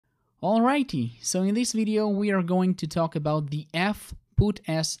Alrighty, so in this video we are going to talk about the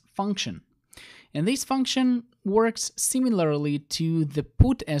fputs function. And this function works similarly to the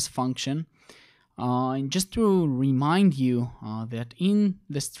puts function. And just to remind you that in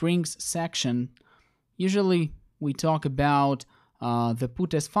the strings section, usually we talk about the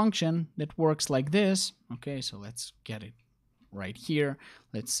puts function that works like this. Okay, so let's get it right here.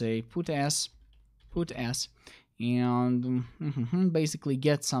 Let's say puts, and basically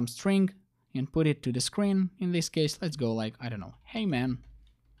get some string and put it to the screen. In this case, let's go like, I don't know, hey man,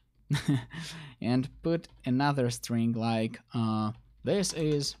 and put another string like this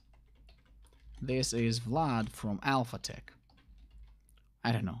is Vlad from AlphaTech.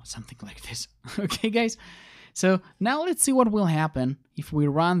 I don't know, something like this. Okay, guys. So now let's see what will happen if we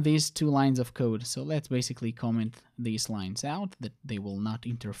run these two lines of code. So let's basically comment these lines out that they will not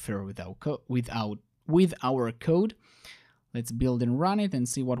interfere with our code. Let's build and run it and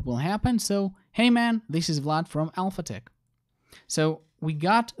see what will happen. So, hey man, this is Vlad from AlphaTech. So we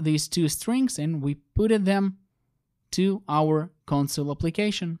got these two strings and we put them to our console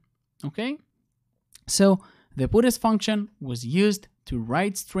application. Okay? So the puts function was used to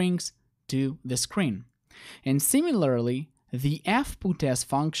write strings to the screen. And similarly, the fputs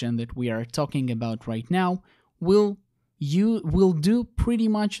function that we are talking about right now will do pretty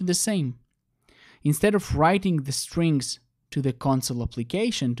much the same. Instead of writing the strings to the console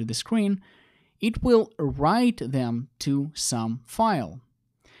application, to the screen, it will write them to some file.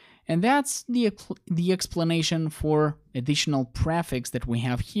 And that's the explanation for additional prefix that we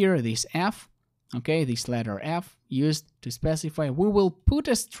have here, this f, okay, this letter f, used to specify we will put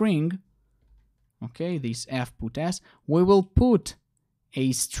a string, okay, this fputs, we will put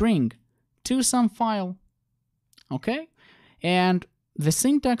a string to some file, okay? And the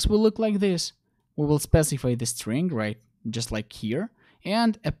syntax will look like this. We will specify the string, right, just like here,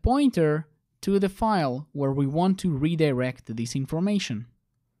 and a pointer to the file where we want to redirect this information.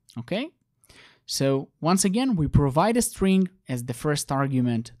 Okay? So once again, we provide a string as the first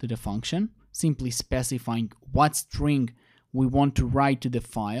argument to the function, simply specifying what string we want to write to the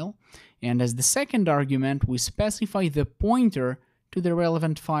file, and as the second argument, we specify the pointer to the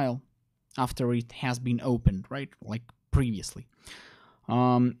relevant file after it has been opened, right, like previously.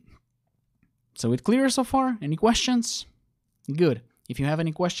 So it clear so far? Any questions? Good. If you have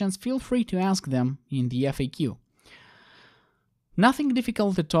any questions, feel free to ask them in the FAQ. Nothing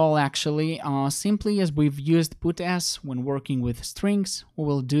difficult at all, actually. Simply as we've used puts when working with strings, we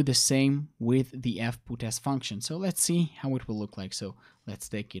will do the same with the fputs function. So let's see how it will look like. So let's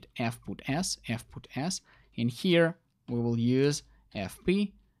take it fputs, and here we will use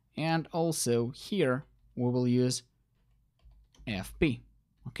fp, and also here we will use fp.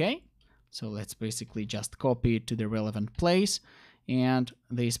 Okay? So let's basically just copy it to the relevant place, and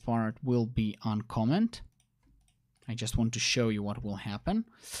this part will be on comment. I just want to show you what will happen.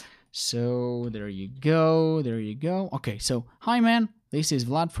 So there you go, there you go. Okay, so hi man, this is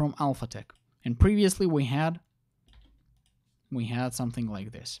Vlad from AlphaTech, and previously we had something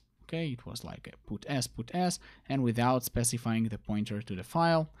like this. Okay, it was like a puts, and without specifying the pointer to the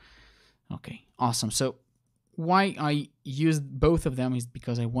file. Okay, awesome. So why I used both of them is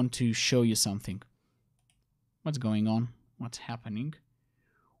because I want to show you something. What's going on? What's happening?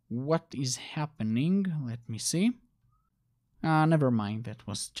 What is happening? Let me see. Never mind, that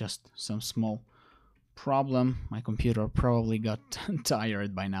was just some small problem. My computer probably got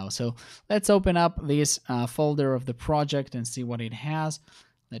tired by now. So let's open up this folder of the project and see what it has.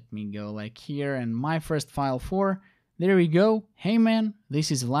 Let me go like here, and my first file 4. There we go. Hey man, this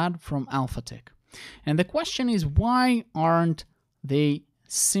is Vlad from AlphaTech. And the question is, why aren't they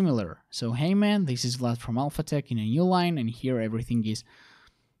similar? So, hey man, this is Vlad from AlphaTech in a new line, and here everything is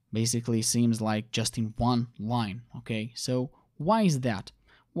basically seems like just in one line. Okay, so why is that?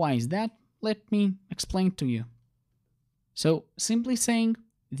 Why is that? Let me explain to you. So, simply saying,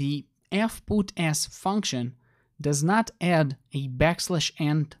 the fputs function does not add a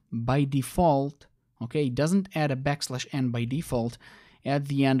 \n by default. Okay, it doesn't add a \n by default at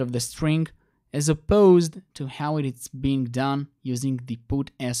the end of the string, as opposed to how it's being done using the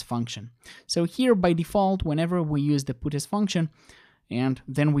puts function. So here by default, whenever we use the puts function, and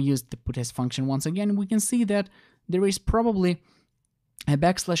then we use the puts function once again, we can see that there is probably a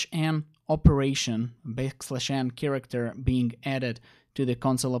 \n operation, \n character being added to the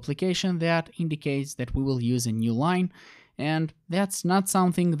console application that indicates that we will use a new line, and that's not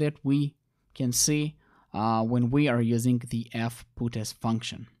something that we can see when we are using the fputs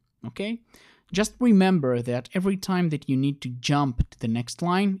function. Okay? Just remember that every time that you need to jump to the next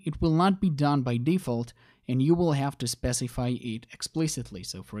line, it will not be done by default, and you will have to specify it explicitly.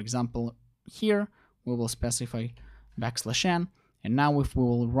 So for example, here we will specify \n, and now if we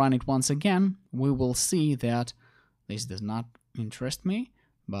will run it once again, we will see that this does not interest me,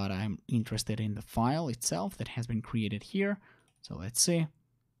 but I'm interested in the file itself that has been created here. So let's see.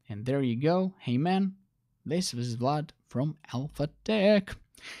 And there you go. Hey man, this is Vlad from Alpha Tech.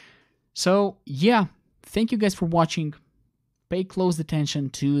 So yeah, thank you guys for watching. Pay close attention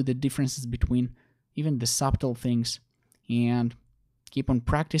to the differences between even the subtle things, and keep on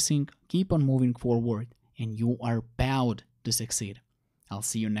practicing, keep on moving forward, and you are bound to succeed. I'll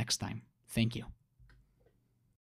see you next time. Thank you.